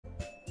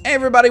Hey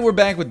everybody, we're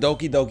back with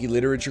Doki Doki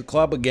Literature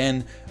Club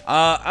again.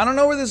 I don't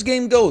know where this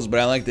game goes,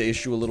 but I like to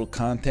issue a little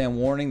content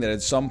warning that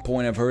at some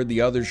point I've heard the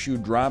other shoe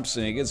drops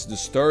and it gets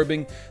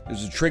disturbing.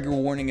 There's a trigger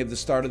warning at the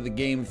start of the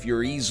game if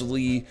you're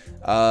easily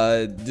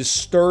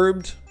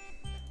disturbed.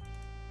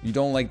 You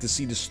don't like to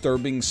see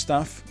disturbing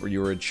stuff, or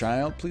you're a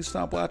child, please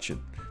stop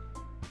watching.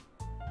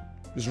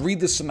 Just read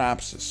the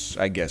synopsis,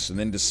 I guess, and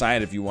then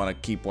decide if you want to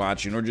keep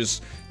watching, or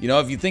just, you know,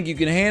 if you think you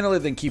can handle it,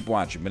 then keep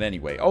watching. But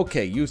anyway,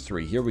 okay, you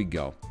three, here we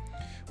go.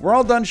 We're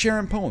all done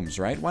sharing poems,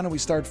 right? Why don't we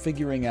start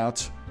figuring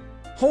out...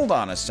 Hold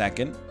on a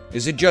second.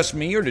 Is it just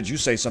me, or did you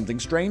say something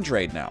strange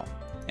right now?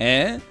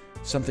 Eh?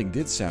 Something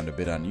did sound a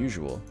bit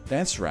unusual.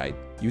 That's right.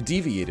 You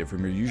deviated from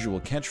your usual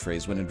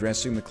catchphrase when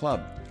addressing the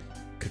club.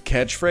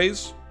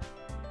 Catchphrase?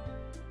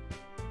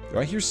 Do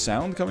I hear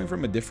sound coming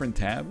from a different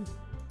tab?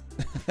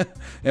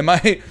 Am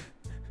I...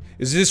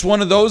 Is this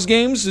one of those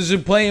games? Is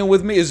it playing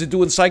with me? Is it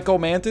doing Psycho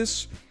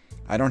Mantis?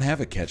 I don't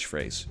have a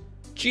catchphrase.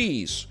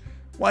 Jeez.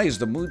 Why is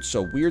the mood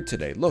so weird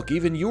today? Look,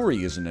 even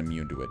Yuri isn't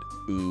immune to it.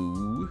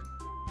 Ooh.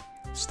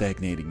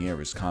 Stagnating air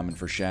is common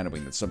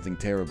foreshadowing that something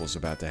terrible is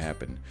about to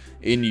happen.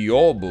 In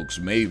your books,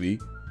 maybe.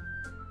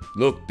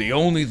 Look, the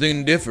only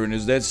thing different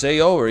is that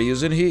Sayori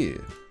isn't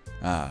here.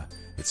 Ah,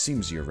 it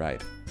seems you're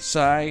right.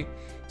 Sigh.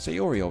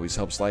 Sayori always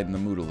helps lighten the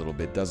mood a little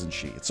bit, doesn't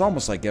she? It's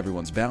almost like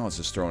everyone's balance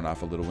is thrown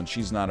off a little when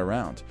she's not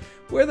around.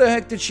 Where the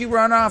heck did she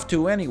run off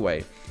to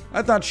anyway?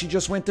 I thought she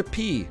just went to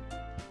pee.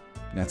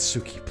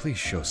 Natsuki, please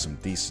show some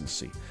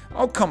decency.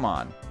 Oh, come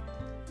on.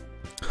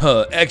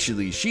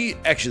 She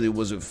actually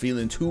wasn't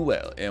feeling too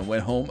well and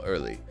went home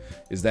early.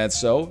 Is that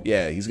so?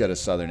 Yeah, he's got a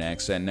southern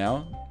accent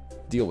now.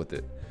 Deal with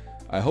it.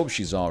 I hope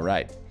she's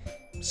alright.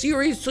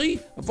 Seriously?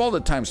 Of all the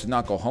times to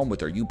not go home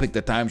with her, you picked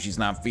the time she's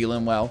not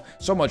feeling well?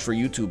 So much for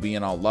you two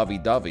being all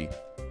lovey-dovey.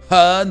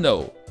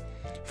 No.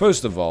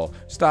 First of all,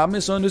 stop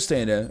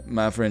misunderstanding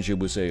my friendship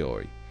with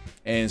Sayori.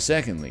 And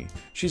secondly,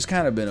 she's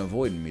kind of been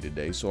avoiding me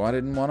today, so I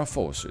didn't want to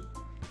force it.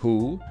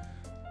 Who?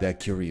 That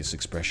curious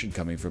expression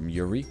coming from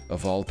Yuri,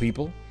 of all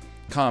people?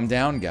 Calm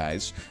down,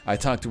 guys. I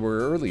talked to her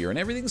earlier and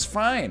everything's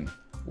fine.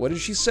 What did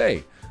she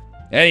say?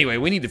 Anyway,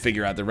 we need to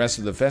figure out the rest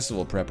of the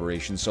festival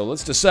preparations, so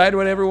let's decide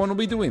what everyone will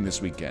be doing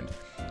this weekend.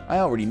 I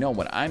already know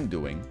what I'm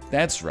doing.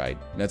 That's right,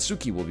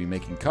 Natsuki will be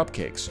making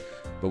cupcakes,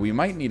 but we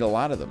might need a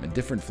lot of them in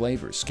different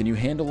flavors. Can you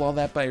handle all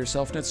that by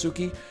yourself,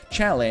 Natsuki?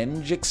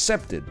 Challenge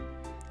accepted.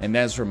 And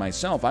as for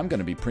myself, I'm going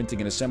to be printing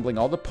and assembling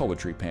all the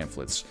poetry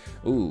pamphlets.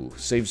 Ooh,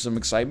 save some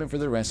excitement for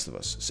the rest of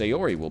us.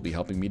 Sayori will be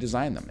helping me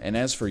design them. And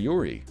as for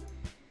Yuri,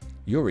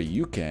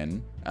 you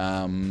can,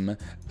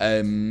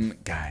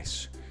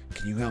 guys,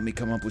 can you help me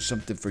come up with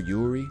something for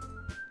Yuri?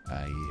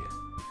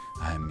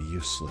 I'm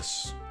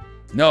useless.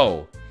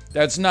 No,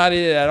 that's not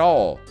it at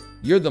all.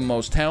 You're the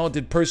most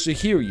talented person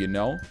here, you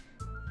know.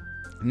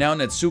 Now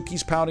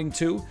Natsuki's pouting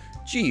too?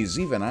 Geez,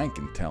 even I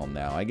can tell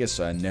now. I guess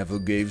I never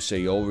gave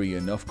Sayori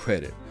enough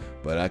credit,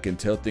 but I can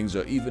tell things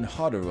are even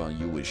harder on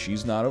you when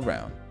she's not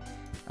around.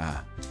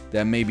 Ah,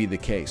 that may be the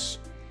case.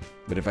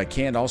 But if I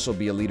can't also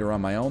be a leader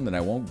on my own, then I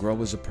won't grow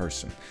as a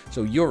person.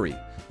 So Yuri,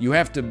 you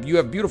have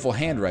beautiful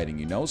handwriting,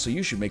 you know, so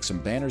you should make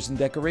some banners and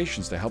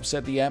decorations to help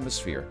set the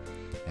atmosphere.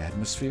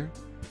 Atmosphere?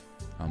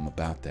 I'm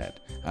about that.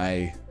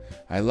 I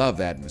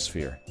love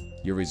atmosphere.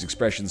 Yuri's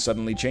expression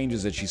suddenly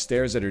changes as she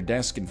stares at her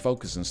desk in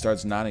focus and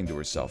starts nodding to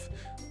herself.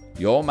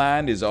 Your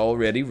mind is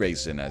already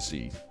racing, I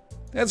see.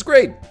 That's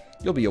great.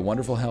 You'll be a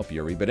wonderful help,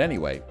 Yuri. But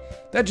anyway,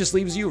 that just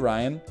leaves you,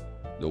 Ryan.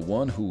 The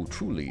one who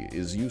truly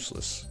is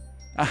useless.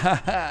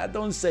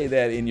 Don't say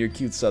that in your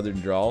cute southern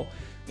drawl.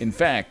 In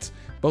fact,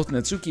 both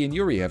Natsuki and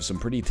Yuri have some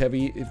pretty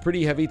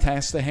heavy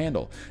tasks to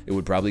handle. It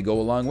would probably go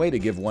a long way to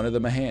give one of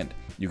them a hand.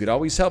 You could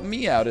always help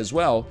me out as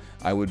well.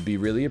 I would be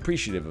really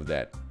appreciative of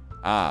that.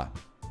 Ah,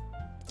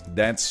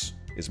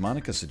 is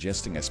Monica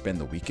suggesting I spend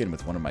the weekend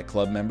with one of my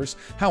club members?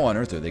 How on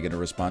earth are they going to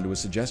respond to a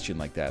suggestion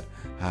like that?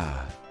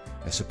 Ah,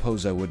 I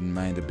suppose I wouldn't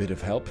mind a bit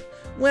of help.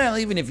 Well,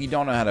 even if you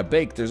don't know how to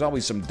bake, there's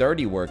always some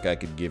dirty work I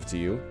could give to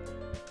you.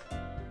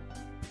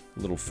 A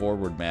little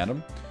forward,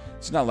 madam.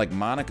 It's not like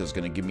Monica's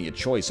going to give me a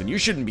choice, and you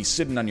shouldn't be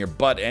sitting on your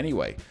butt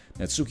anyway.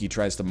 Natsuki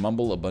tries to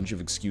mumble a bunch of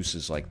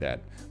excuses like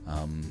that.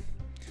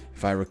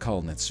 If I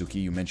recall, Natsuki,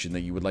 you mentioned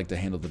that you would like to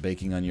handle the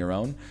baking on your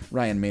own.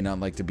 Ryan may not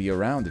like to be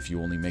around if you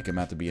only make him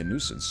out to be a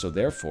nuisance, so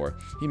therefore,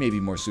 he may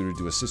be more suited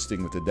to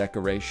assisting with the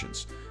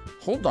decorations.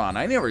 Hold on,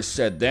 I never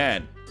said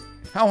that.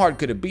 How hard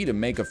could it be to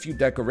make a few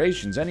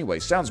decorations anyway?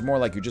 Sounds more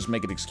like you're just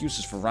making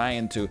excuses for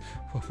Ryan to...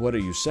 What are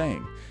you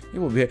saying? It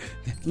will be...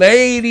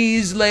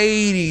 Ladies,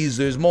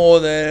 there's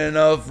more than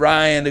enough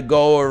Ryan to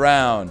go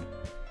around.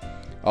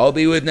 I'll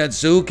be with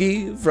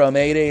Natsuki from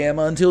 8 a.m.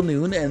 until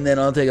noon, and then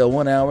I'll take a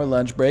 1-hour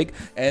lunch break,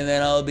 and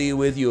then I'll be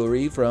with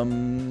Yuri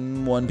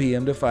from 1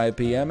 p.m. to 5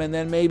 p.m., and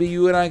then maybe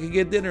you and I could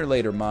get dinner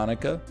later,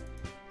 Monica.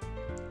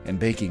 And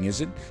baking,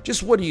 is it?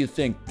 Just what do you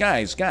think?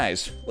 Guys,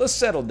 let's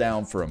settle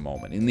down for a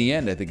moment. In the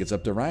end, I think it's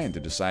up to Ryan to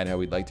decide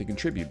how he'd like to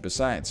contribute.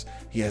 Besides,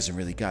 he hasn't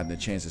really gotten a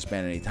chance to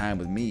spend any time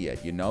with me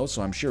yet, you know,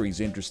 so I'm sure he's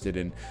interested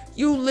in...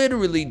 You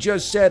literally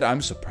just said I'm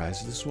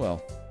surprised as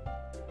well.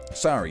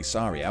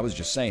 Sorry. I was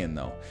just saying,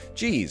 though.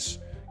 Geez,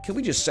 can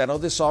we just settle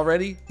this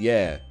already?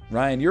 Yeah.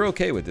 Ryan, you're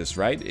okay with this,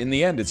 right? In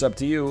the end, it's up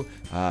to you.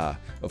 Ah,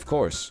 of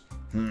course.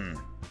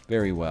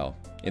 Very well.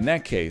 In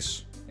that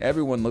case,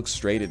 everyone looks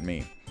straight at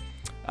me.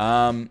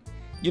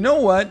 You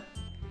know what?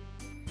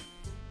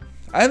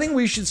 I think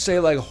we should say,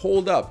 like,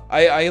 hold up.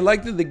 I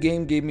like that the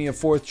game gave me a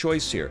fourth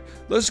choice here.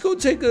 Let's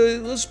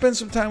spend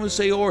some time with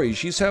Sayori.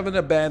 She's having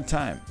a bad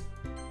time.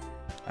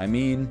 I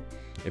mean,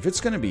 if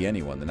it's gonna be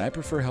anyone, then I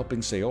prefer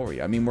helping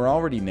Sayori. I mean, we're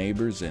already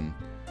neighbors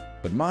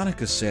but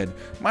Monica said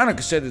that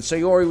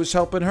Sayori was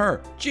helping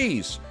her.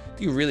 Jeez,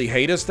 do you really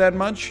hate us that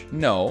much?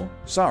 No.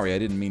 Sorry, I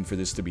didn't mean for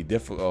this to be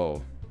difficult.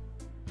 Oh.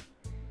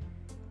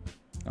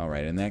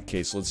 Alright, in that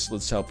case,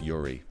 let's help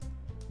Yuri.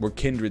 We're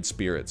kindred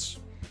spirits.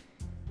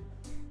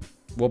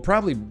 I'll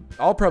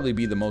probably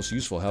be the most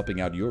useful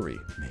helping out Yuri.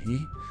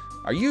 Me?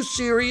 Are you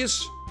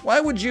serious? Why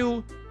would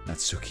you?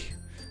 Natsuki,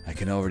 I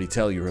can already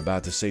tell you're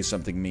about to say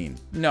something mean.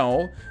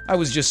 No, I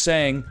was just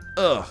saying,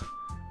 ugh.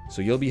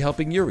 So you'll be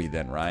helping Yuri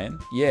then, Ryan?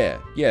 Yeah,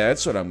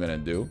 that's what I'm gonna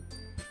do.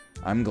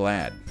 I'm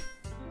glad.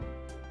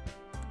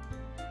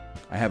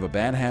 I have a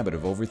bad habit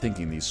of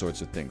overthinking these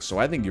sorts of things, so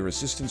I think your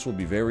assistance will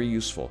be very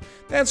useful.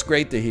 That's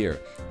great to hear.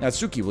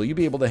 Natsuki, will you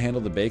be able to handle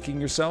the baking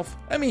yourself?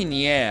 I mean,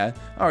 yeah.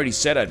 I already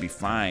said I'd be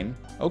fine.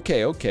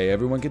 Okay.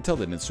 Everyone can tell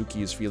that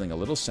Natsuki is feeling a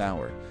little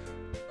sour.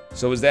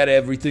 So is that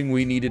everything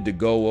we needed to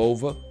go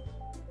over?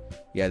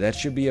 Yeah, that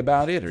should be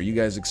about it. Are you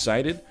guys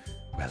excited?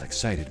 Well,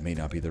 excited may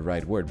not be the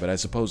right word, but I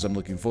suppose I'm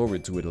looking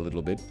forward to it a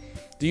little bit.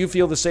 Do you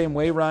feel the same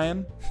way,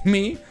 Ryan?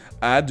 Me?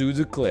 I do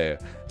declare.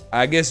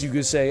 I guess you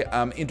could say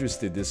I'm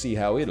interested to see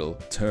how it'll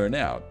turn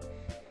out.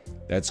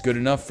 That's good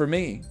enough for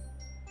me.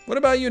 What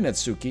about you,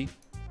 Natsuki?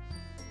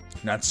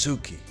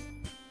 Natsuki.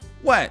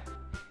 What?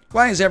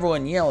 Why is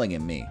everyone yelling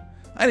at me?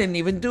 I didn't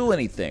even do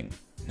anything.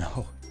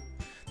 No,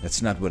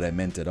 that's not what I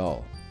meant at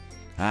all.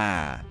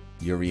 Ah,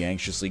 Yuri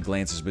anxiously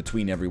glances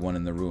between everyone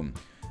in the room.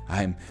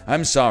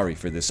 I'm sorry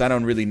for this. I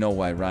don't really know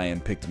why Ryan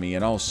picked me,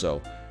 and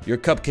also, your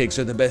cupcakes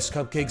are the best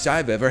cupcakes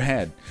I've ever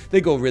had. They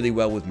go really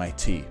well with my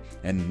tea,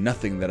 and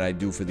nothing that I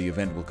do for the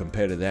event will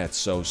compare to that,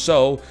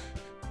 so,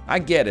 I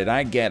get it.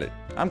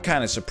 I'm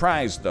kind of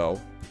surprised, though.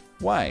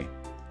 Why?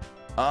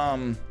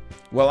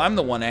 Well, I'm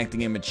the one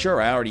acting immature,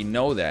 I already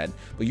know that,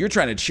 but you're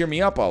trying to cheer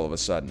me up all of a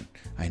sudden.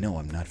 I know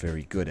I'm not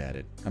very good at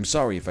it. I'm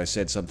sorry if I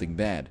said something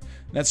bad.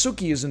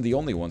 Natsuki isn't the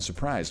only one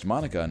surprised.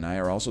 Monica and I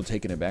are also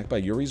taken aback by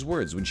Yuri's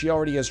words. When she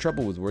already has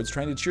trouble with words,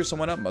 trying to cheer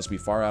someone up must be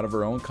far out of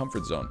her own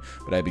comfort zone.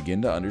 But I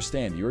begin to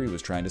understand. Yuri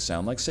was trying to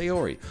sound like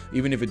Sayori.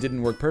 Even if it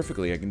didn't work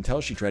perfectly, I can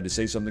tell she tried to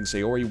say something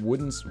Sayori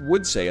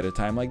would say at a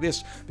time like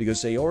this,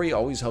 because Sayori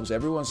always helps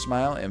everyone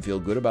smile and feel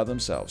good about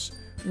themselves.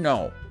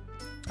 No,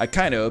 I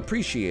kind of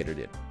appreciated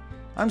it.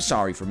 I'm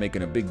sorry for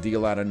making a big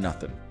deal out of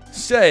nothing.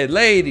 Say,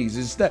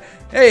 ladies,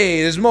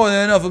 hey, there's more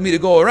than enough of me to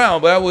go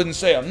around, but I wouldn't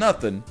say I'm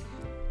nothing.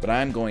 But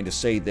I'm going to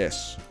say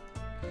this.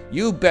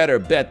 You better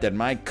bet that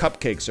my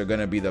cupcakes are going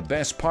to be the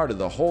best part of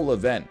the whole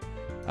event.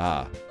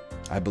 Ah,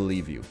 I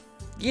believe you.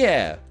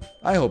 Yeah,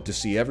 I hope to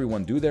see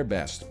everyone do their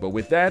best. But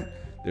with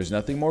that, there's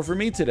nothing more for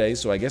me today,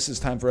 so I guess it's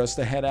time for us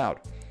to head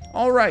out.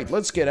 All right,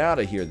 let's get out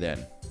of here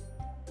then.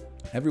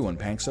 Everyone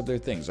packs up their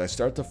things. I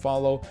start to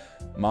follow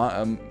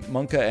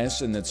Monka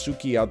S and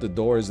Natsuki out the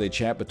door as they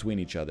chat between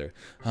each other.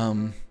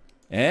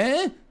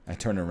 I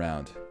turn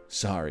around.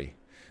 Sorry.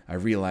 I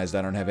realized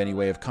I don't have any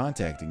way of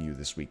contacting you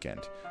this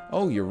weekend.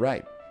 Oh, you're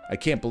right. I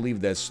can't believe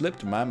that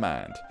slipped my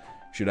mind.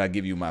 Should I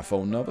give you my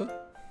phone number?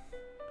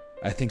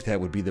 I think that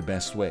would be the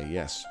best way,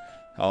 yes.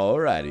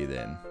 Alrighty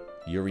then.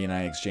 Yuri and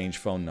I exchange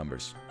phone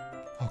numbers.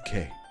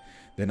 Okay.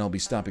 Then I'll be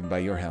stopping by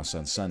your house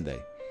on Sunday.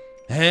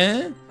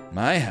 Huh?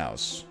 My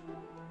house?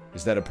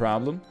 Is that a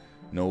problem?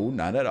 No,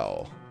 not at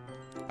all.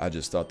 I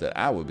just thought that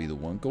I would be the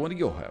one going to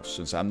your house,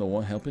 since I'm the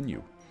one helping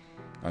you.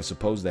 I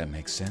suppose that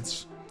makes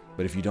sense.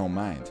 But if you don't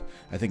mind,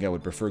 I think I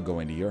would prefer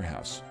going to your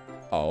house.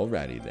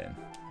 Alrighty then.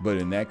 But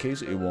in that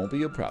case, it won't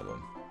be a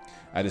problem.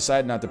 I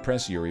decide not to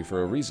press Yuri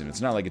for a reason.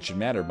 It's not like it should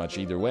matter much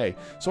either way,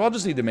 so I'll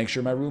just need to make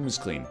sure my room is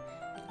clean.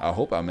 I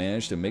hope I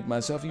manage to make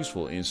myself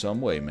useful in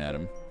some way,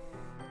 madam.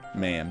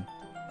 Ma'am.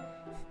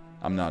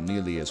 I'm not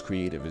nearly as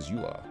creative as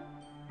you are.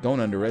 Don't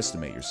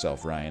underestimate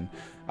yourself, Ryan.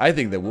 I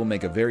think that we'll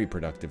make a very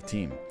productive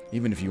team,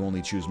 even if you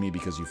only choose me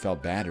because you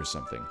felt bad or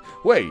something.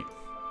 Wait!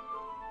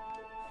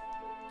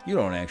 You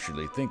don't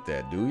actually think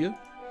that, do you?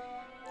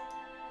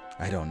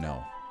 I don't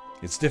know.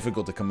 It's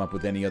difficult to come up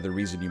with any other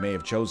reason you may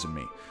have chosen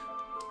me.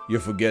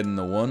 You're forgetting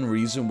the one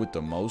reason with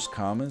the most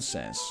common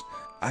sense.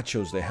 I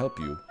chose to help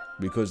you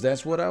because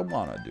that's what I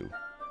want to do.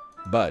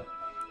 But,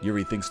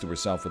 Yuri thinks to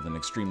herself with an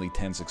extremely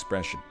tense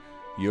expression.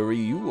 Yuri,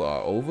 you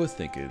are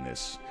overthinking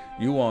this.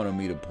 You wanted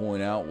me to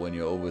point out when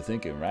you're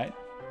overthinking, right?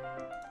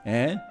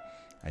 And?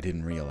 I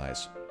didn't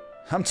realize.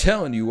 I'm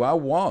telling you, I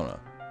wanna.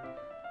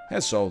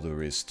 That's all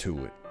there is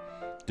to it.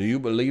 Do you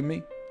believe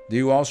me? Do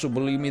you also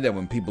believe me that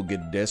when people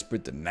get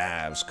desperate, the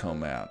knives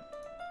come out?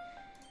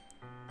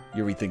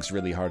 Yuri thinks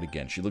really hard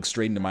again. She looks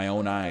straight into my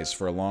own eyes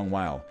for a long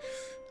while.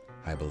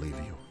 I believe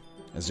you.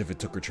 As if it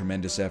took her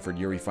tremendous effort,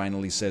 Yuri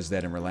finally says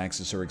that and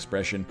relaxes her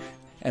expression.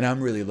 And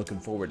I'm really looking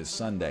forward to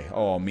Sunday.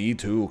 Oh, me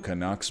too.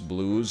 Canucks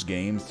Blues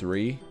Game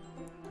 3.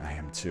 I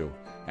am too.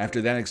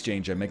 After that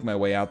exchange, I make my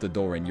way out the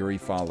door and Yuri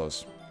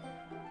follows.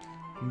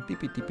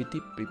 Beep, beep, beep,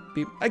 beep, beep,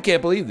 beep. I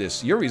can't believe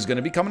this. Yuri's going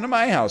to be coming to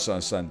my house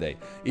on Sunday.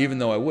 Even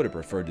though I would have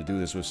preferred to do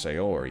this with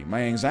Sayori,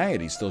 my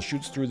anxiety still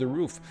shoots through the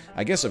roof.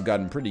 I guess I've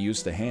gotten pretty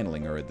used to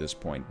handling her at this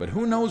point, but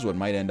who knows what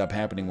might end up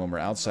happening when we're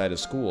outside of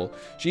school.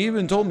 She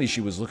even told me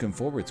she was looking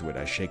forward to it.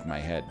 I shake my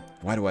head.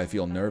 Why do I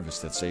feel nervous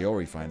that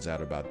Sayori finds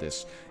out about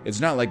this?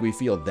 It's not like we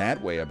feel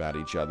that way about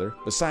each other.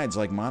 Besides,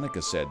 like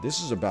Monica said,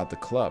 this is about the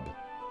club.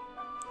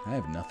 I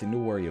have nothing to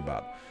worry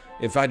about.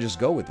 If I just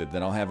go with it,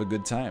 then I'll have a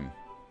good time.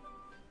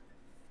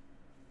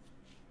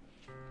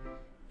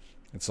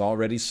 It's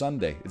already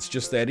Sunday. It's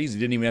just that easy.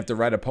 Didn't even have to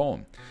write a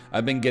poem.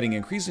 I've been getting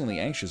increasingly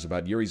anxious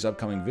about Yuri's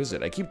upcoming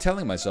visit. I keep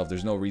telling myself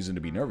there's no reason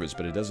to be nervous,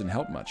 but it doesn't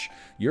help much.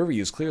 Yuri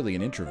is clearly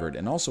an introvert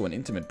and also an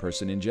intimate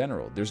person in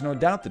general. There's no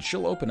doubt that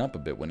she'll open up a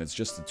bit when it's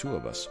just the two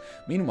of us.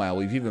 Meanwhile,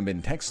 we've even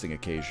been texting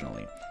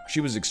occasionally. She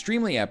was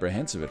extremely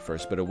apprehensive at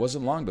first, but it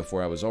wasn't long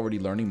before I was already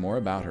learning more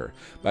about her.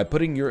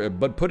 Putting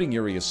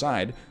Yuri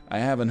aside, I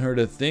haven't heard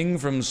a thing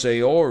from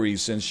Sayori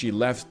since she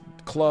left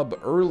club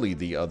early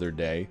the other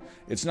day.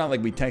 It's not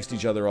like we text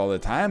each other all the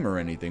time or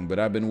anything, but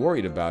I've been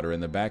worried about her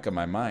in the back of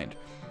my mind.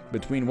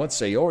 Between what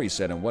Sayori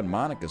said and what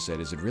Monica said,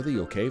 is it really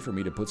okay for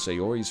me to put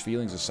Sayori's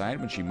feelings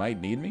aside when she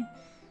might need me?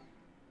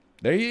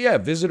 Yeah,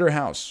 visit her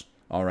house.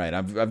 All right,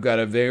 I've got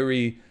a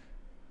very...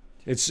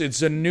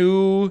 It's a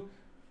new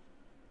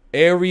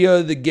area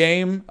of the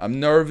game. I'm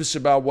nervous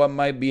about what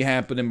might be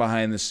happening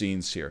behind the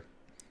scenes here.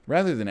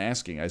 Rather than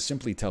asking, I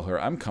simply tell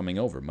her I'm coming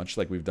over, much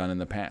like we've done in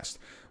the past.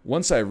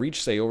 Once I reach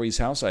Sayori's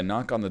house, I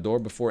knock on the door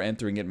before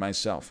entering it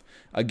myself.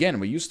 Again,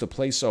 we used to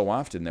play so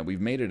often that we've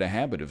made it a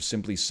habit of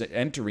simply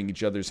entering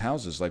each other's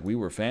houses like we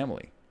were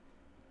family.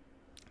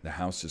 The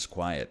house is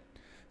quiet.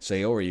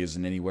 Sayori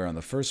isn't anywhere on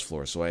the first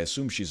floor, so I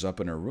assume she's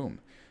up in her room.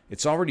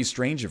 It's already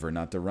strange of her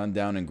not to run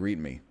down and greet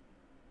me.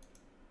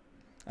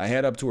 I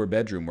head up to her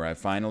bedroom where I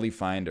finally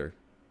find her.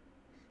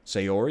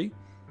 Sayori?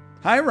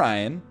 Hi,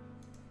 Ryan.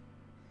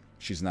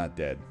 She's not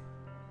dead.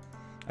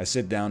 I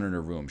sit down in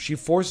her room. She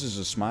forces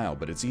a smile,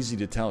 but it's easy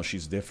to tell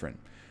she's different.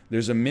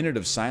 There's a minute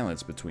of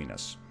silence between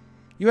us.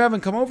 You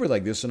haven't come over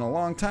like this in a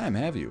long time,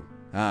 have you?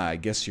 Ah, I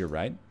guess you're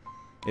right.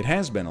 It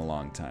has been a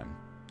long time.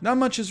 Not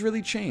much has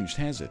really changed,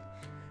 has it?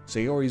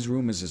 Sayori's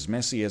room is as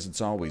messy as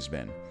it's always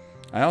been.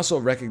 I also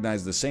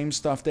recognize the same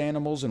stuffed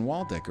animals and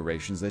wall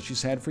decorations that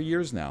she's had for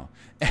years now.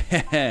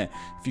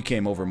 If you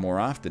came over more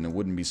often, it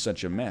wouldn't be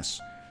such a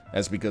mess.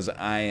 That's because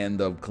I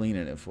end up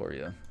cleaning it for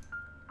you.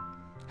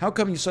 How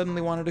come you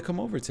suddenly wanted to come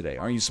over today?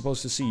 Aren't you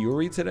supposed to see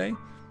Yuri today?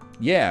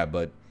 Yeah,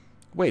 but...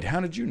 Wait, how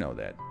did you know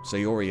that?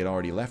 Sayori had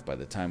already left by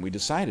the time we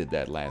decided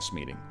that last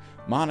meeting.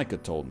 Monica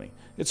told me.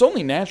 It's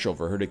only natural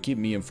for her to keep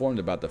me informed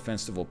about the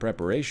festival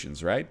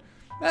preparations, right?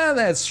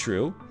 That's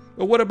true.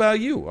 But what about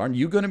you? Aren't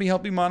you going to be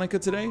helping Monica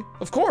today?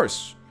 Of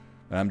course.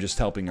 I'm just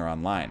helping her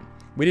online.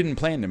 We didn't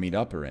plan to meet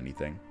up or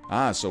anything.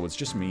 Ah, so it's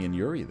just me and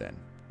Yuri then.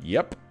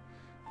 Yep.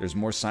 There's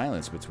more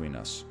silence between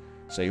us.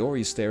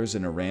 Sayori stares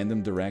in a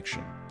random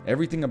direction.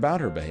 Everything about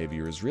her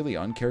behavior is really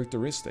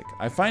uncharacteristic.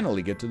 I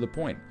finally get to the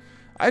point.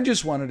 I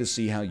just wanted to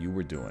see how you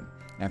were doing.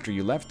 After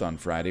you left on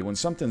Friday, when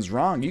something's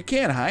wrong, you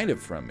can't hide it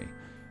from me.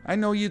 I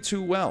know you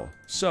too well.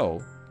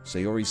 So,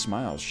 Sayori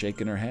smiles,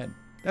 shaking her head.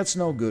 That's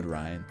no good,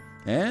 Ryan.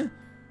 Eh?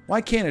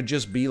 Why can't it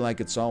just be like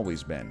it's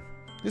always been?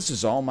 This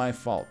is all my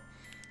fault.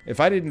 If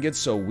I didn't get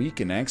so weak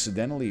and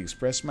accidentally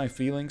express my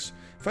feelings,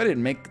 if I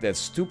didn't make that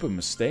stupid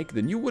mistake,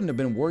 then you wouldn't have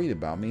been worried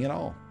about me at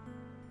all.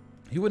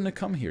 You wouldn't have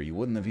come here. You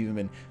wouldn't have even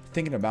been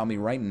thinking about me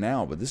right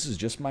now, but this is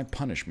just my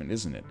punishment,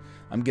 isn't it?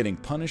 I'm getting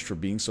punished for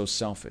being so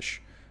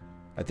selfish.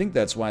 I think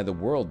that's why the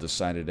world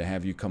decided to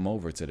have you come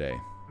over today.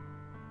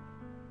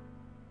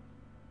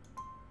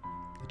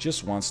 It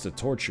just wants to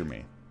torture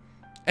me.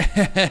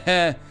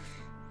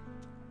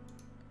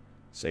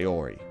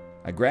 Sayori.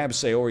 I grab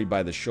Sayori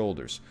by the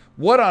shoulders.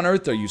 What on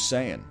earth are you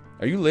saying?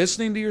 Are you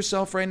listening to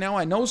yourself right now?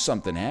 I know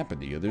something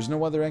happened to you. There's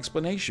no other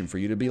explanation for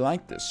you to be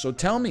like this, so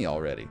tell me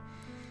already.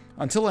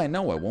 Until I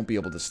know, I won't be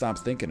able to stop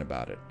thinking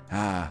about it.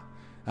 Ah.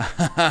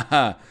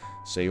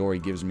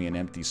 Sayori gives me an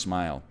empty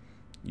smile.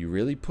 You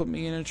really put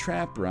me in a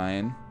trap,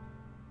 Ryan.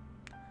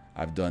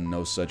 I've done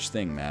no such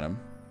thing, madam.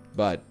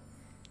 But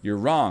you're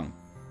wrong.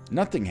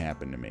 Nothing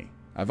happened to me.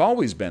 I've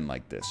always been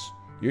like this.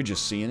 You're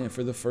just seeing it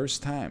for the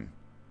first time.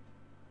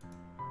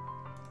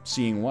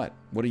 Seeing what?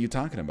 What are you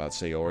talking about,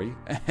 Sayori?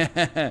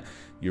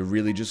 You're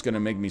really just going to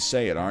make me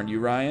say it, aren't you,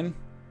 Ryan?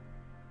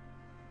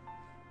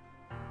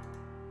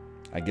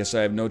 I guess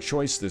I have no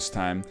choice this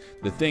time.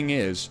 The thing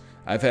is,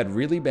 I've had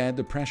really bad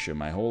depression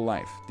my whole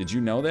life. Did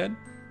you know that?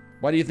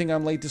 Why do you think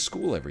I'm late to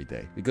school every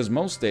day? Because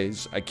most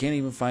days, I can't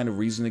even find a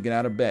reason to get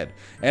out of bed.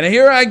 And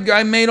here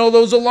I made all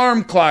those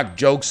alarm clock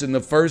jokes in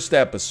the first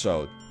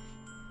episode.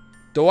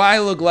 Do I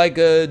look like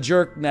a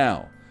jerk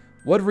now?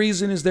 What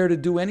reason is there to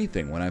do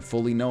anything when I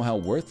fully know how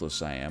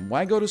worthless I am?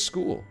 Why go to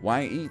school?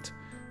 Why eat?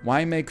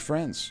 Why make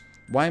friends?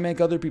 Why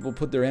make other people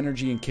put their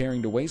energy and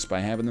caring to waste by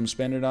having them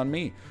spend it on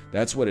me?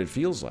 That's what it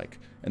feels like.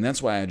 And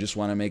that's why I just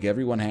want to make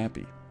everyone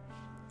happy,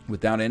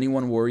 without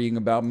anyone worrying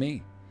about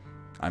me.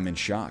 I'm in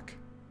shock.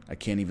 I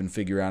can't even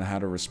figure out how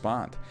to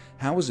respond.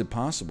 How is it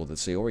possible that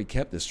Sayori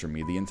kept this from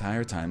me the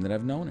entire time that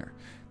I've known her?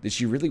 Did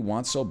she really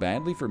want so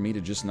badly for me to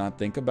just not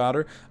think about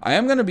her? I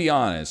am going to be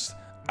honest.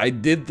 I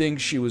did think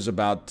she was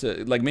about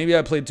to, like, maybe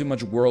I played too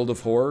much World of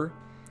Horror.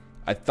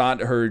 I thought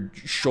her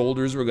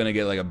shoulders were going to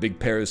get like a big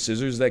pair of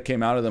scissors that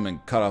came out of them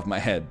and cut off my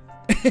head.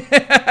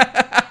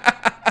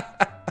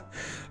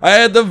 I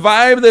had the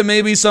vibe that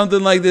maybe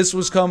something like this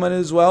was coming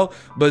as well,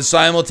 but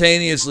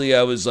simultaneously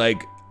I was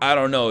like, I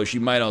don't know, she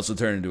might also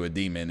turn into a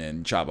demon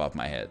and chop off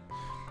my head.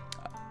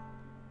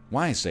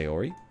 Why,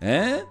 Sayori?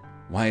 Eh?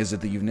 Why is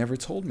it that you've never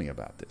told me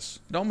about this?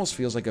 It almost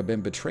feels like I've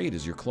been betrayed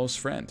as your close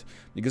friend,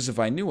 because if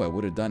I knew, I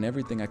would have done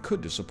everything I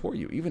could to support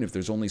you, even if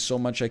there's only so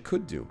much I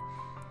could do.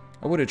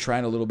 I would have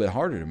tried a little bit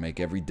harder to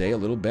make every day a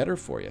little better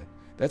for you.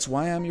 That's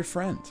why I'm your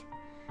friend.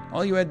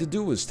 All you had to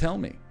do was tell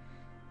me.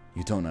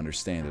 You don't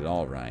understand at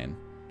all, Ryan.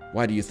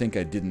 Why do you think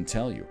I didn't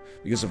tell you?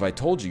 Because if I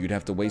told you, you'd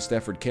have to waste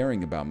effort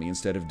caring about me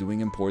instead of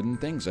doing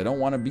important things. I don't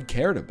want to be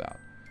cared about.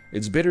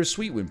 It's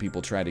bittersweet when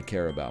people try to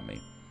care about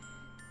me.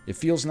 It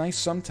feels nice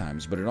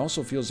sometimes, but it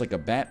also feels like a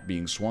bat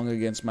being swung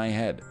against my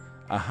head.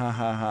 Ah ha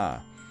ha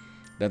ha.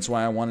 That's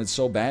why I wanted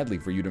so badly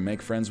for you to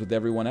make friends with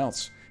everyone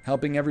else.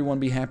 Helping everyone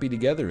be happy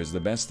together is the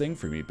best thing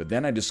for me, but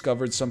then I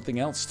discovered something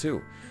else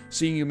too.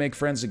 Seeing you make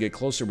friends and get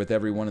closer with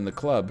everyone in the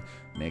club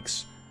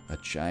makes a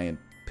giant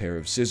pair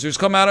of scissors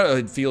come out of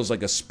it. Feels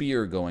like a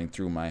spear going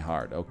through my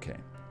heart. Okay,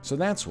 so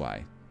that's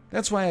why.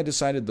 That's why I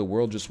decided the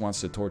world just wants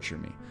to torture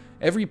me.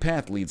 Every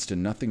path leads to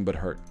nothing but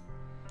hurt.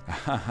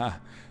 Haha,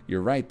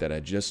 you're right that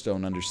I just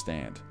don't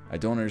understand. I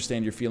don't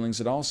understand your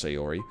feelings at all,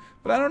 Sayori,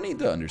 but I don't need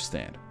to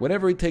understand.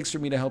 Whatever it takes for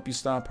me to help you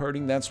stop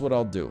hurting, that's what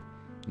I'll do.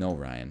 No,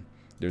 Ryan,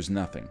 there's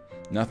nothing.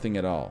 Nothing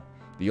at all.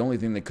 The only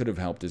thing that could have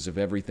helped is if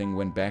everything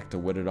went back to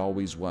what it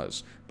always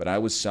was. But I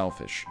was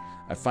selfish.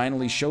 I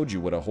finally showed you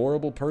what a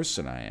horrible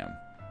person I am.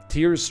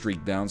 Tears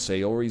streaked down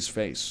Sayori's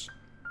face.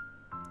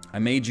 I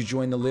made you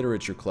join the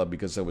literature club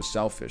because I was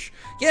selfish.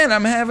 Yeah, and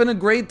I'm having a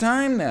great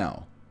time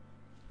now.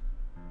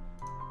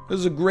 It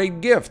was a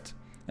great gift.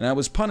 And I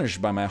was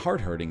punished by my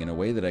heart hurting in a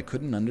way that I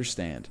couldn't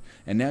understand.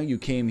 And now you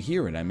came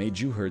here and I made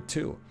you hurt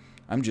too.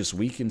 I'm just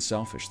weak and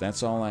selfish.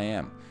 That's all I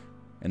am.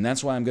 And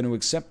that's why I'm going to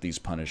accept these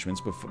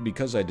punishments,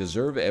 because I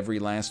deserve every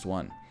last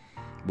one.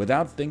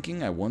 Without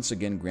thinking, I once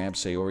again grab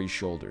Sayori's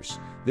shoulders.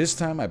 This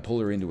time I pull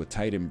her into a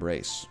tight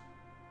embrace.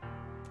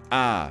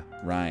 Ah,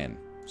 Ryan,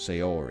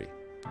 Sayori.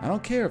 I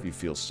don't care if you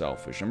feel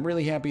selfish. I'm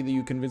really happy that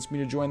you convinced me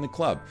to join the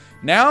club.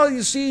 Now,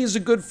 you see, he's a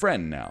good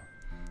friend now.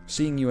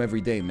 Seeing you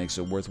every day makes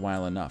it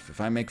worthwhile enough. If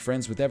I make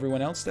friends with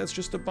everyone else, that's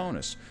just a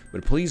bonus.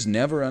 But please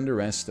never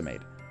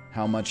underestimate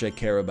how much I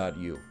care about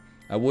you.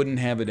 I wouldn't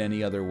have it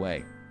any other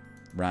way.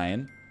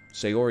 Ryan,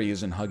 Sayori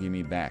isn't hugging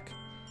me back.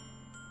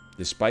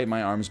 Despite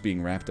my arms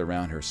being wrapped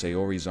around her,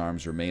 Sayori's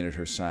arms remain at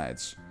her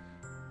sides.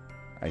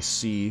 I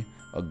see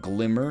a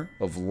glimmer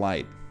of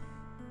light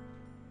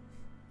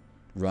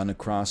run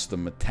across the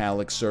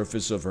metallic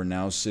surface of her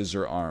now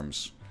scissor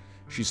arms.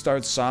 She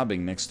starts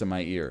sobbing next to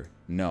my ear.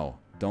 No,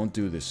 don't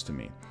do this to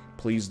me.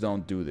 Please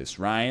don't do this.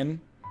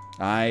 Ryan,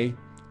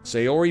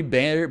 Sayori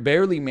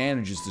barely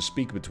manages to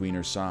speak between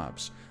her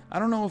sobs. I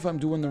don't know if I'm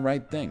doing the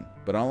right thing,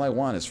 but all I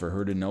want is for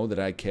her to know that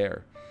I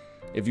care.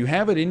 If you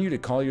have it in you to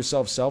call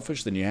yourself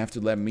selfish, then you have to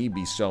let me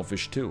be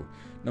selfish too.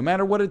 No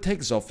matter what it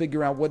takes, I'll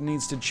figure out what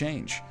needs to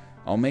change.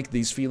 I'll make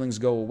these feelings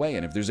go away,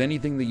 and if there's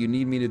anything that you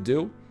need me to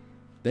do,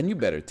 then you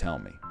better tell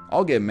me.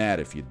 I'll get mad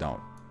if you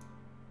don't.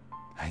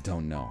 I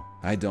don't know.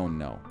 I don't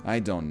know. I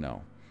don't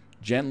know.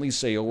 Gently,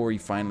 Sayori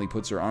finally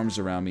puts her arms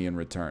around me in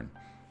return.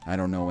 I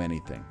don't know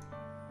anything.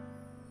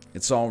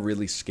 It's all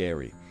really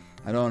scary.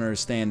 I don't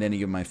understand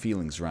any of my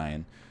feelings,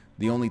 Ryan.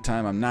 The only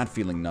time I'm not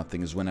feeling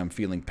nothing is when I'm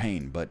feeling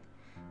pain, but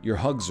your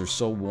hugs are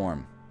so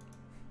warm.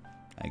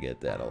 I get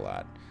that a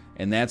lot.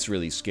 And that's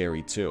really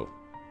scary, too.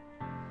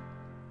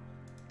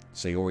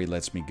 Sayori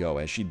lets me go.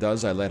 As she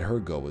does, I let her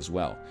go as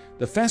well.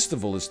 The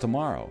festival is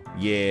tomorrow.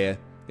 Yeah.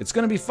 It's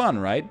gonna be fun,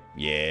 right?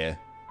 Yeah.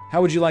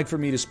 How would you like for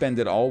me to spend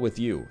it all with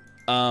you?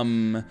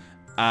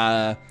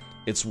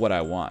 It's what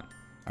I want.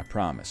 I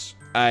promise.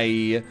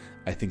 I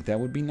think that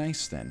would be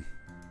nice then.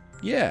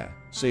 Yeah,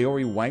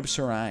 Sayori wipes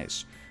her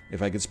eyes.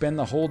 If I could spend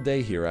the whole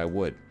day here, I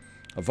would.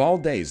 Of all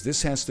days,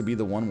 this has to be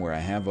the one where I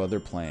have other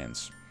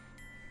plans.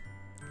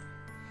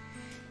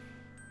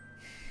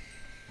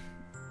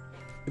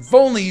 If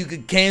only you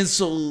could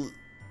cancel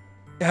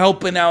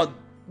helping out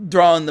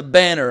drawing the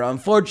banner.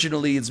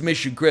 Unfortunately, it's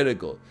mission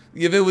critical.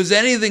 If it was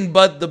anything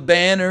but the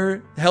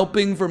banner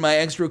helping for my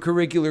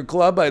extracurricular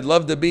club, I'd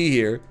love to be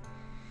here.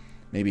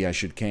 Maybe I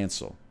should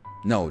cancel.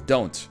 No,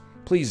 don't.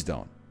 Please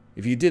don't.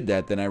 If you did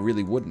that, then I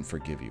really wouldn't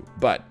forgive you.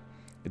 But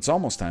it's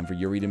almost time for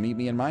Yuri to meet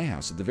me in my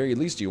house. At the very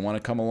least, do you want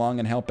to come along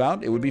and help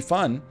out? It would be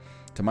fun.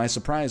 To my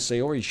surprise,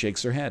 Sayori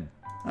shakes her head.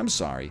 I'm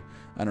sorry.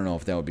 I don't know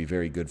if that would be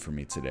very good for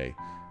me today.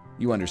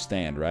 You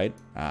understand, right?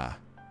 Ah,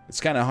 It's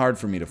kind of hard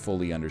for me to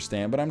fully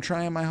understand, but I'm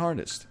trying my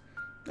hardest.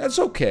 That's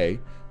okay.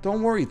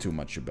 Don't worry too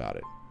much about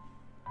it.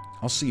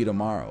 I'll see you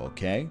tomorrow,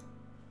 okay?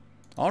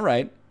 All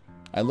right.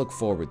 I look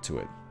forward to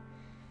it.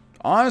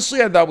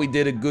 Honestly, I thought we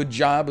did a good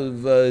job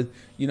of,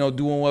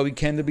 doing what we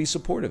can to be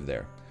supportive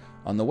there.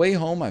 On the way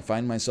home, I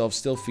find myself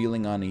still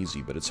feeling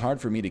uneasy, but it's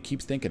hard for me to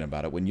keep thinking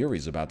about it when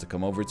Yuri's about to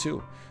come over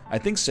too. I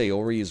think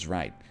Sayori is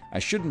right. I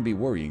shouldn't be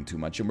worrying too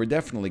much, and we're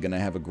definitely going to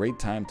have a great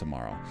time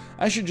tomorrow.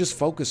 I should just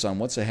focus on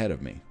what's ahead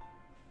of me.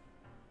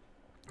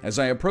 As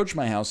I approach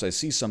my house, I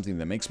see something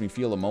that makes me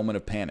feel a moment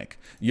of panic.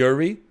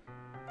 Yuri?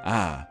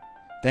 Ah,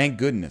 thank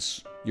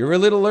goodness. You're a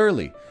little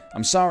early.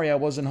 I'm sorry I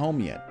wasn't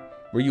home yet.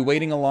 Were you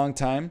waiting a long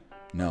time?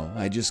 No,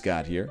 I just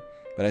got here,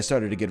 but I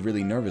started to get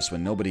really nervous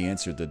when nobody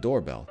answered the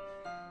doorbell.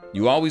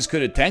 You always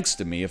could have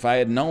texted me. If I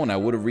had known, I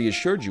would have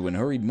reassured you and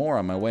hurried more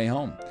on my way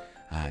home.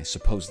 I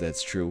suppose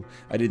that's true.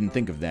 I didn't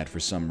think of that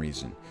for some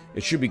reason.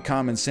 It should be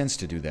common sense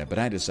to do that, but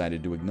I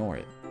decided to ignore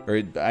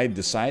it. I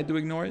decided to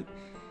ignore it?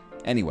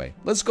 Anyway,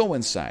 let's go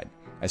inside.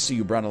 I see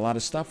you brought a lot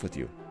of stuff with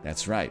you.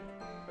 That's right.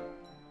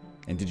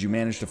 And did you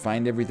manage to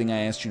find everything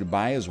I asked you to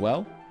buy as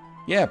well?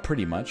 Yeah,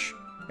 pretty much.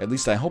 At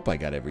least I hope I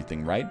got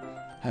everything right.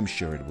 I'm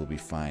sure it will be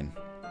fine.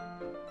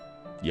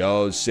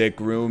 Yo, sick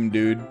room,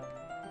 dude.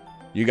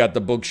 You got the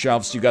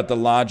bookshelves, you got the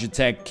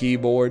Logitech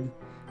keyboard.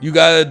 You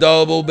got a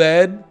double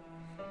bed?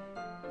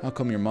 How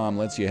come your mom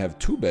lets you have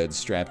 2 beds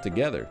strapped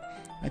together?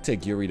 I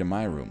take Yuri to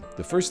my room.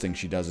 The first thing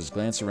she does is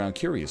glance around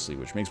curiously,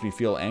 which makes me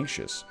feel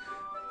anxious.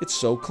 It's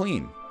so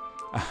clean.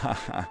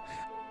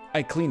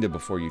 I cleaned it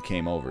before you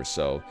came over,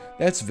 so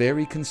that's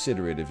very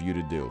considerate of you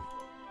to do.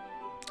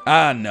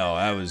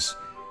 No,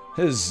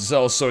 There's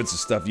all sorts of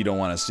stuff you don't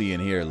want to see in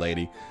here,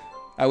 lady.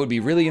 I would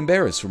be really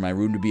embarrassed for my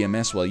room to be a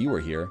mess while you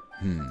were here.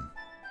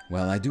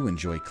 Well, I do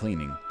enjoy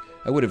cleaning.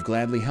 I would have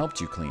gladly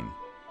helped you clean.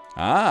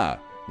 Ah,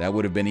 that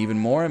would have been even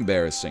more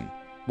embarrassing.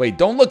 Wait,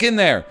 don't look in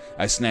there!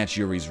 I snatched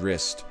Yuri's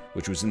wrist,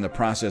 which was in the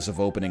process of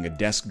opening a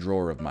desk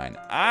drawer of mine.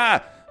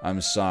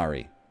 I'm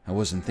sorry. I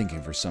wasn't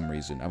thinking for some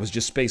reason. I was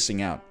just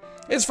spacing out.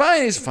 It's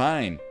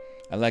fine.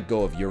 I let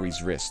go of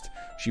Yuri's wrist.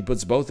 She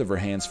puts both of her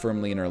hands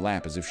firmly in her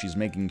lap as if she's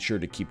making sure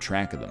to keep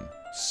track of them.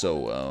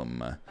 So,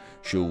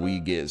 shall we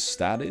get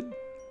started?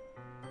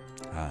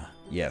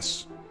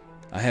 Yes.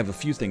 I have a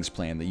few things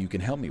planned that you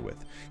can help me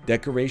with.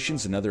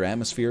 Decorations and other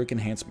atmospheric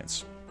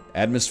enhancements.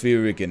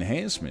 Atmospheric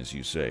enhancements,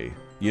 you say?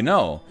 You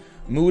know,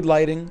 mood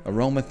lighting,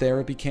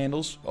 aromatherapy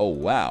candles. Oh,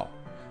 wow.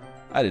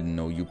 I didn't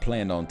know you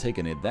planned on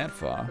taking it that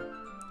far.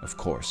 Of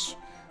course.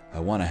 I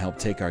want to help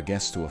take our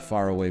guests to a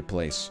faraway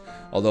place,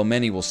 although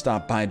many will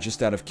stop by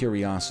just out of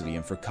curiosity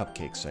and for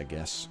cupcakes, I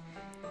guess.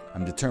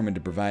 I'm determined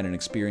to provide an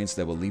experience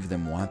that will leave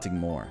them wanting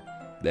more.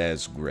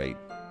 That's great.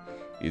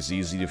 It's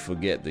easy to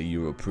forget that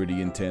you're a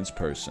pretty intense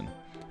person.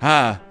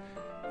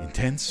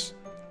 Intense?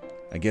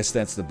 I guess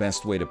that's the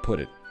best way to put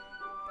it.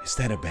 Is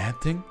that a bad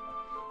thing?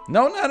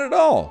 No, not at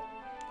all.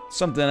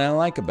 Something I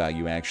like about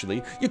you,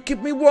 actually. You keep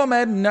me warm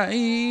at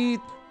night.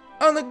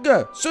 On the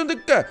go, so the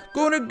go,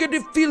 gonna get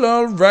it feel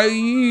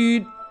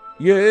alright.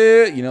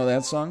 Yeah, you know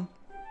that song?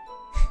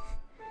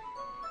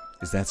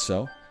 Is that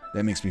so?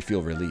 That makes me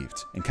feel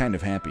relieved and kind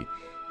of happy.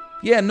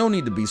 Yeah, no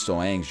need to be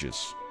so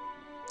anxious.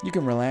 You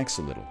can relax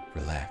a little.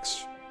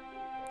 Relax.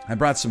 I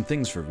brought some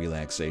things for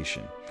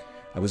relaxation.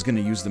 I was going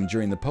to use them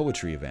during the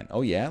poetry event.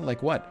 Oh yeah?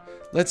 Like what?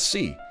 Let's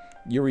see.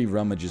 Yuri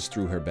rummages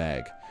through her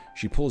bag.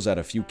 She pulls out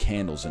a few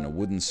candles and a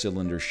wooden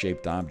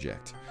cylinder-shaped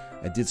object.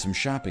 I did some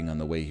shopping on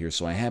the way here,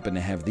 so I happen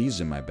to have these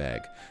in my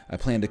bag. I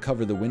plan to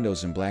cover the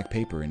windows in black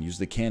paper and use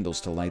the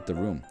candles to light the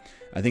room.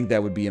 I think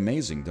that would be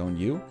amazing, don't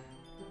you?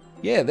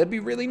 Yeah, that'd be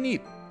really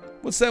neat.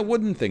 What's that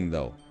wooden thing,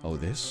 though? Oh,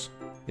 this?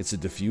 It's a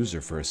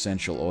diffuser for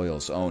essential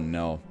oils. Oh,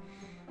 no.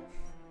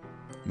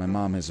 My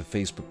mom has a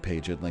Facebook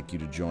page I'd like you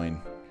to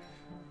join.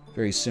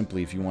 Very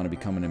simply, if you want to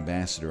become an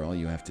ambassador, all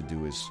you have to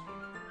do is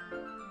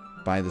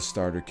buy the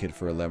starter kit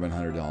for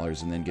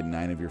 $1,100 and then get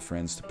 9 of your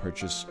friends to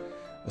purchase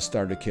a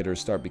starter kit or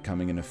start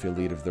becoming an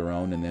affiliate of their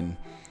own, and then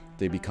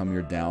they become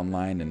your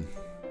downline. And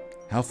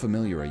how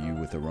familiar are you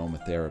with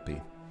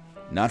aromatherapy?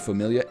 Not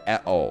familiar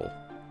at all.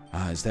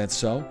 Is that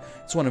so?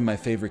 It's one of my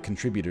favorite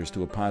contributors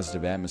to a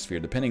positive atmosphere.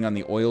 Depending on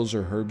the oils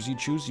or herbs you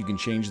choose, you can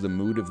change the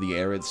mood of the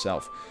air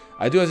itself.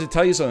 I do have to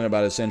tell you something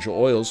about essential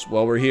oils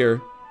while we're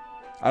here.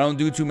 I don't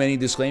do too many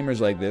disclaimers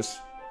like this.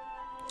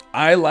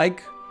 I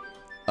like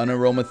an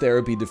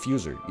aromatherapy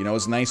diffuser. You know,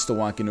 it's nice to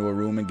walk into a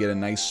room and get a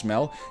nice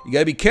smell. You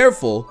gotta be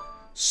careful.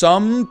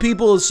 Some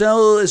people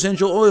sell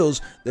essential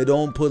oils. They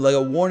don't put like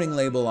a warning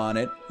label on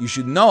it. You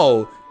should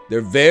know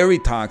they're very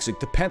toxic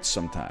to pets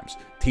sometimes.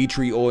 Tea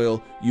tree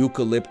oil,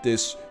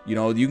 eucalyptus, you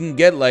know, you can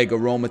get like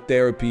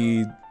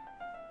aromatherapy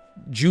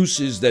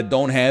juices that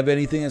don't have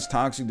anything that's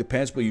toxic to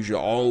pets, but you should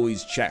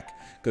always check.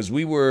 Because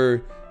we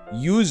were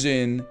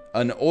using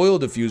an oil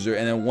diffuser,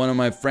 and then one of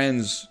my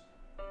friends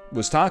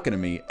was talking to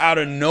me out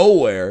of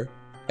nowhere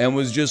and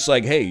was just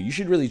like, hey, you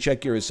should really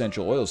check your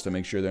essential oils to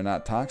make sure they're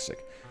not toxic.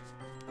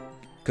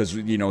 Because,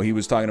 you know, he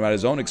was talking about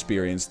his own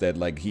experience that,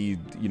 like, he,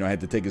 you know, had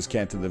to take his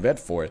cat to the vet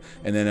for it.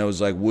 And then it was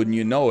like, wouldn't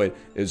you know it,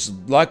 it's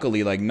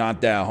luckily, like,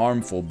 not that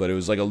harmful, but it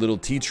was like a little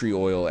tea tree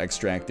oil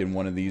extract in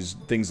one of these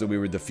things that we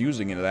were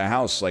diffusing into the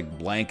house, like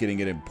blanketing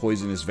it in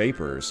poisonous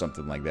vapor or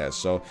something like that.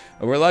 So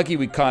we're lucky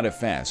we caught it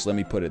fast, let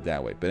me put it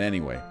that way. But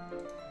anyway,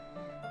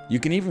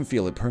 you can even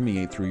feel it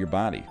permeate through your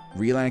body.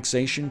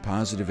 Relaxation,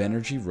 positive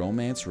energy,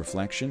 romance,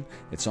 reflection,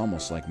 it's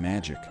almost like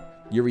magic.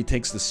 Yuri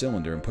takes the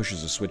cylinder and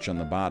pushes a switch on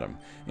the bottom.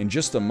 In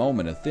just a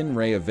moment, a thin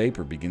ray of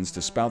vapor begins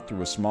to spout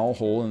through a small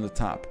hole in the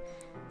top.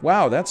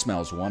 Wow, that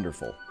smells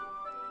wonderful.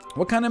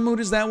 What kind of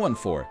mood is that one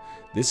for?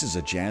 This is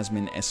a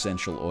jasmine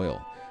essential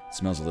oil. It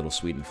smells a little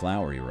sweet and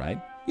flowery,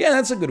 right? Yeah,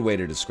 that's a good way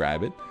to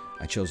describe it.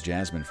 I chose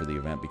jasmine for the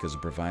event because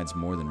it provides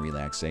more than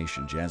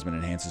relaxation. Jasmine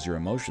enhances your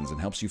emotions and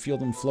helps you feel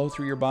them flow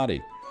through your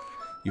body.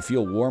 You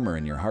feel warmer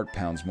and your heart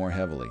pounds more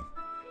heavily.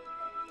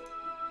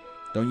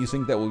 Don't you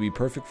think that would be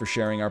perfect for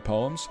sharing our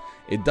poems?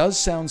 It does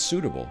sound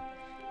suitable,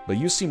 but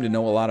you seem to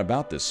know a lot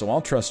about this, so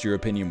I'll trust your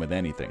opinion with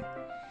anything.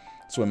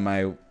 So when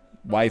my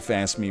wife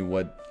asks me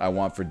what I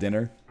want for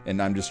dinner, and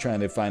I'm just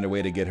trying to find a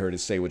way to get her to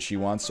say what she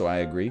wants, so I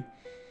agree.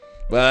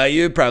 Well,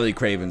 you're probably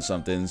craving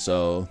something,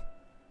 so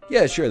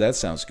yeah, sure, that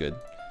sounds good.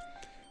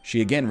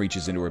 She again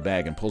reaches into her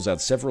bag and pulls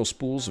out several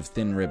spools of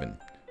thin ribbon.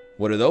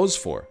 What are those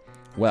for?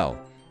 Well,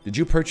 did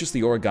you purchase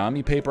the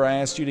origami paper I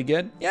asked you to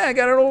get? Yeah, I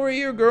got it over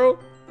here, girl.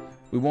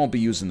 We won't be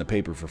using the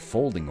paper for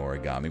folding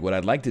origami. What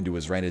I'd like to do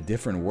is write a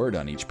different word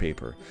on each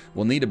paper.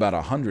 We'll need about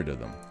 100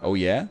 of them. Oh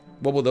yeah?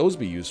 What will those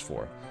be used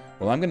for?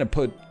 Well, I'm going to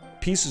put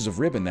pieces of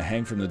ribbon to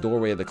hang from the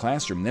doorway of the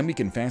classroom. Then we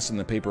can fasten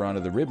the paper onto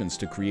the ribbons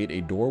to create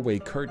a doorway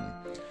curtain.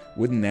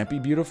 Wouldn't that be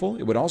beautiful?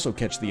 It would also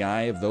catch the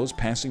eye of those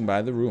passing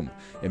by the room.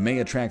 It may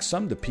attract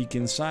some to peek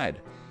inside.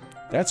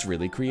 That's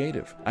really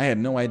creative. I had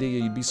no idea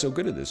you'd be so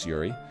good at this,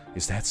 Yuri.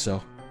 Is that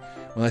so?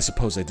 Well, I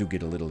suppose I do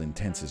get a little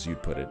intense, as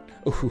you'd put it.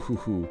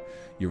 Ooh.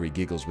 Yuri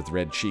giggles with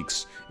red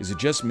cheeks. Is it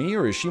just me,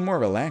 or is she more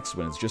relaxed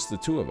when it's just the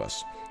two of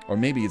us? Or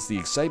maybe it's the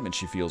excitement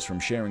she feels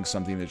from sharing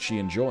something that she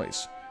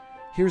enjoys.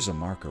 Here's a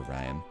marker,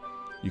 Ryan.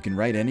 You can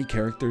write any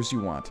characters you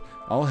want.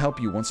 I'll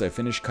help you once I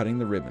finish cutting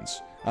the ribbons.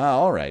 Ah,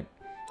 all right.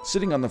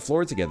 Sitting on the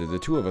floor together, the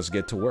two of us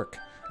get to work.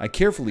 I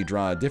carefully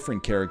draw a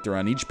different character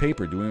on each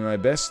paper, doing my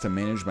best to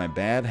manage my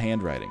bad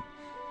handwriting.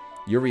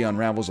 Yuri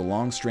unravels a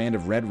long strand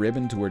of red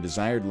ribbon to her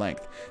desired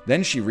length.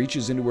 Then she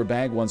reaches into her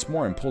bag once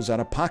more and pulls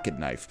out a pocket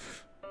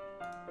knife.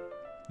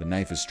 The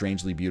knife is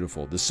strangely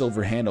beautiful. The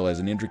silver handle has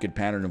an intricate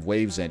pattern of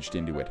waves etched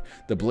into it.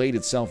 The blade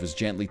itself is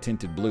gently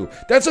tinted blue.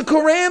 That's a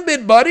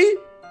karambit, buddy!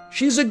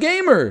 She's a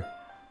gamer!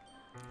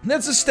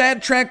 That's a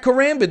stat track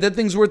karambit. That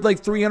thing's worth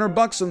like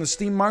 $300 on the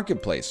Steam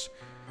Marketplace.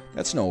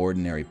 That's no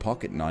ordinary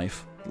pocket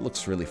knife. It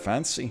looks really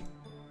fancy.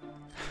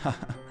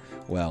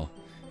 Well,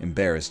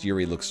 embarrassed,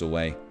 Yuri looks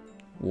away.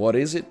 What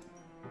is it?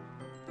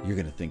 You're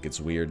gonna think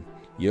it's weird.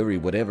 Yuri,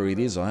 whatever it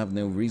is, I'll have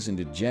no reason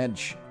to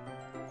judge.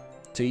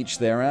 To each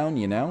their own,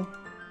 you know?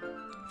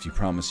 If you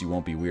promise you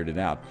won't be weirded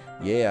out.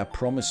 Yeah, I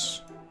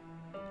promise.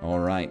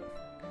 Alright.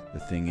 The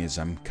thing is,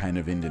 I'm kind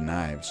of into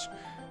knives.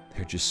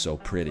 They're just so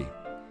pretty.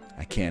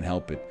 I can't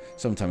help it.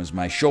 Sometimes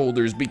my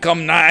shoulders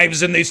become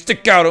knives and they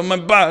stick out of my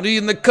body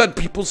and they cut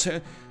people's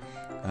hair.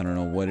 I don't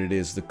know what it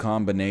is. The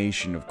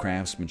combination of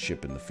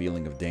craftsmanship and the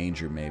feeling of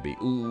danger, maybe.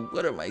 Ooh,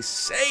 what am I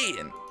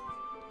saying?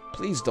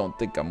 Please don't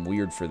think I'm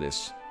weird for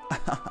this.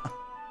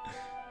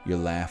 You're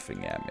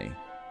laughing at me.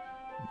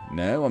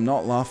 No, I'm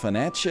not laughing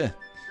at you.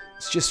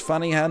 It's just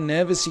funny how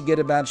nervous you get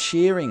about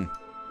shearing.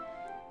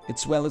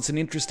 It's an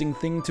interesting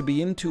thing to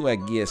be into, I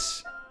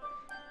guess.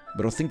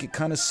 But I think it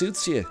kind of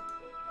suits you.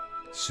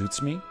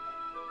 Suits me?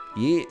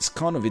 Yeah, it's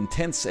kind of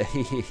intense.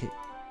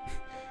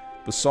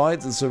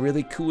 Besides, it's a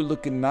really cool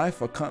looking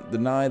knife. I can't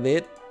deny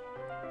that.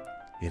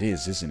 It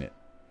is, isn't it?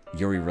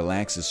 Yuri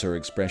relaxes her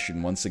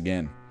expression once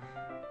again.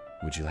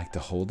 Would you like to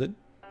hold it?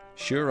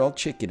 Sure, I'll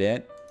check it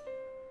out.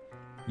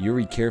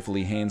 Yuri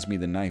carefully hands me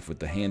the knife with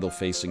the handle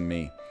facing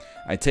me.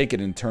 I take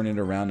it and turn it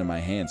around in my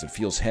hands. It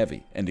feels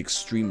heavy and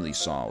extremely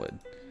solid.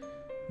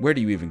 Where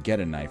do you even get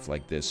a knife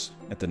like this?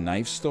 At the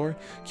knife store?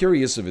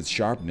 Curious of its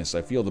sharpness,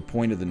 I feel the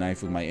point of the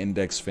knife with my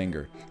index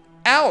finger.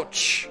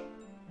 Ouch!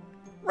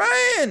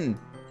 Ryan!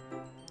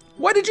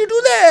 Why did you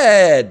do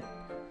that?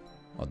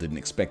 I didn't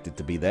expect it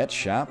to be that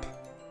sharp.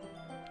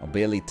 I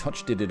barely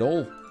touched it at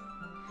all.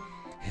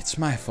 It's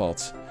my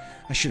fault.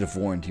 I should have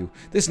warned you.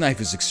 This knife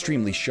is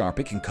extremely sharp.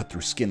 It can cut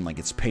through skin like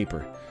it's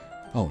paper.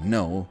 Oh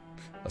no.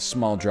 A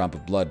small drop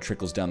of blood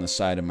trickles down the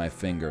side of my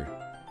finger.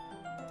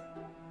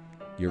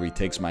 Yuri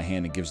takes my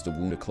hand and gives the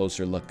wound a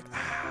closer look.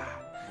 Ah.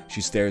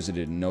 She stares at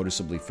it and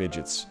noticeably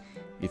fidgets.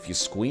 If you're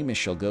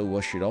squeamish, I'll go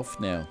wash it off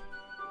now.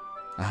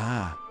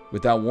 Ah.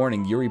 Without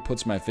warning, Yuri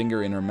puts my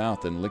finger in her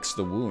mouth and licks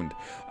the wound.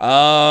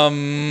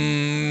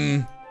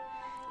 I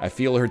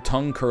feel her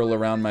tongue curl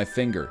around my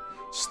finger.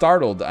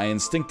 Startled, I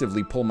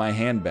instinctively pull my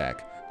hand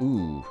back.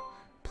 Ooh,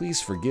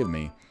 please forgive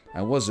me.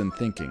 I wasn't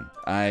thinking.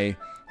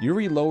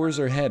 Yuri lowers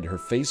her head, her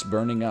face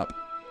burning up.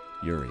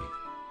 Yuri,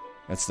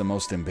 that's the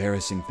most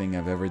embarrassing thing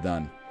I've ever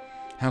done.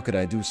 How could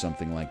I do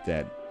something like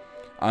that?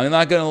 I'm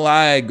not gonna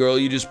lie, girl,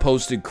 you just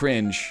posted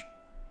cringe.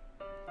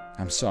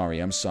 I'm sorry.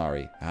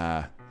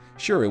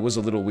 Sure, it was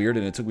a little weird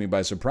and it took me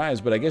by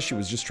surprise, but I guess she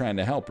was just trying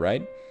to help,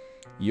 right?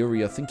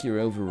 Yuri, I think you're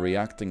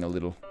overreacting a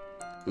little.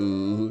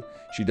 Ooh,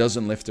 she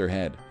doesn't lift her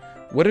head.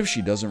 What if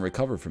she doesn't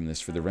recover from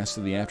this for the rest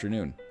of the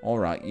afternoon?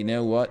 Alright, you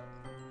know what?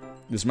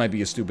 This might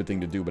be a stupid thing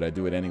to do, but I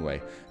do it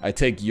anyway. I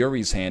take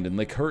Yuri's hand and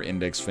lick her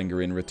index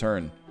finger in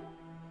return.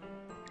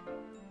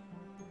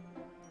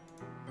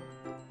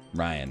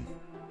 Ryan,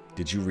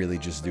 did you really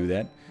just do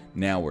that?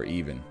 Now we're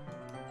even.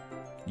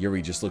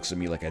 Yuri just looks at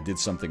me like I did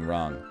something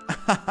wrong.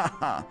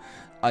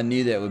 I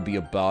knew that would be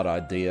a bad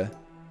idea.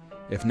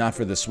 If not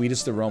for the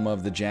sweetest aroma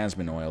of the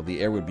jasmine oil,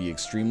 the air would be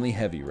extremely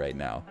heavy right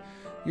now.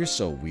 You're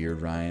so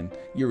weird, Ryan.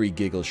 Yuri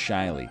giggles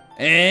shyly.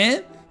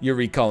 Eh?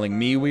 Yuri calling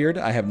me weird?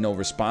 I have no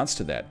response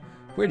to that.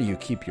 Where do you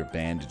keep your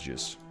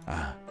bandages?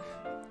 I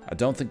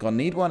don't think I'll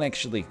need one,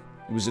 actually.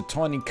 It was a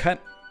tiny cut.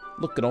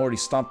 Look, it already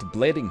stopped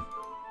bleeding.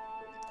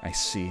 I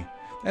see.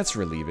 That's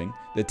relieving.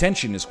 The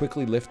tension is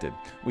quickly lifted.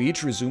 We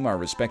each resume our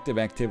respective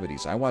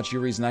activities. I watch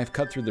Yuri's knife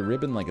cut through the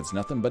ribbon like it's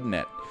nothing but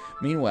net.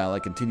 Meanwhile, I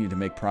continue to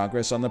make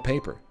progress on the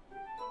paper.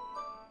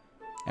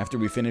 After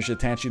we finish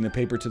attaching the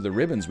paper to the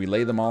ribbons, we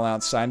lay them all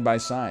out side by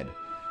side.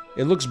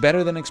 It looks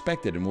better than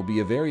expected and will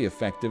be very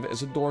effective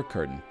as a door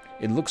curtain.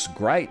 It looks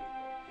great.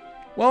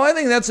 Well, I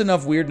think that's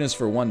enough weirdness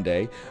for one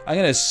day. I'm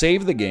going to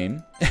save the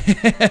game.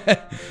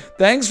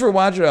 Thanks for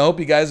watching. I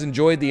hope you guys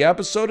enjoyed the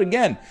episode.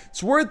 Again,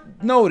 it's worth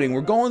noting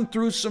we're going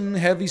through some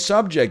heavy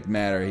subject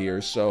matter here,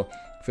 so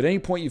if at any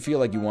point you feel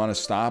like you want to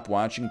stop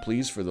watching,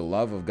 please, for the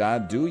love of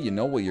God, do. You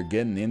know what you're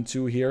getting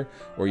into here,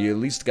 or you at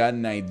least got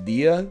an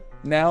idea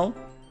now.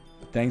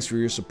 Thanks for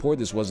your support.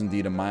 This was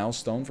indeed a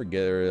milestone for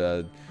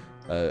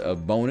a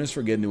bonus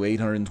for getting to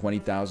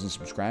 820,000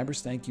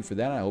 subscribers. Thank you for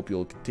that. I hope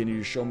you'll continue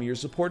to show me your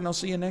support, and I'll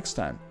see you next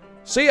time.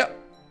 See ya!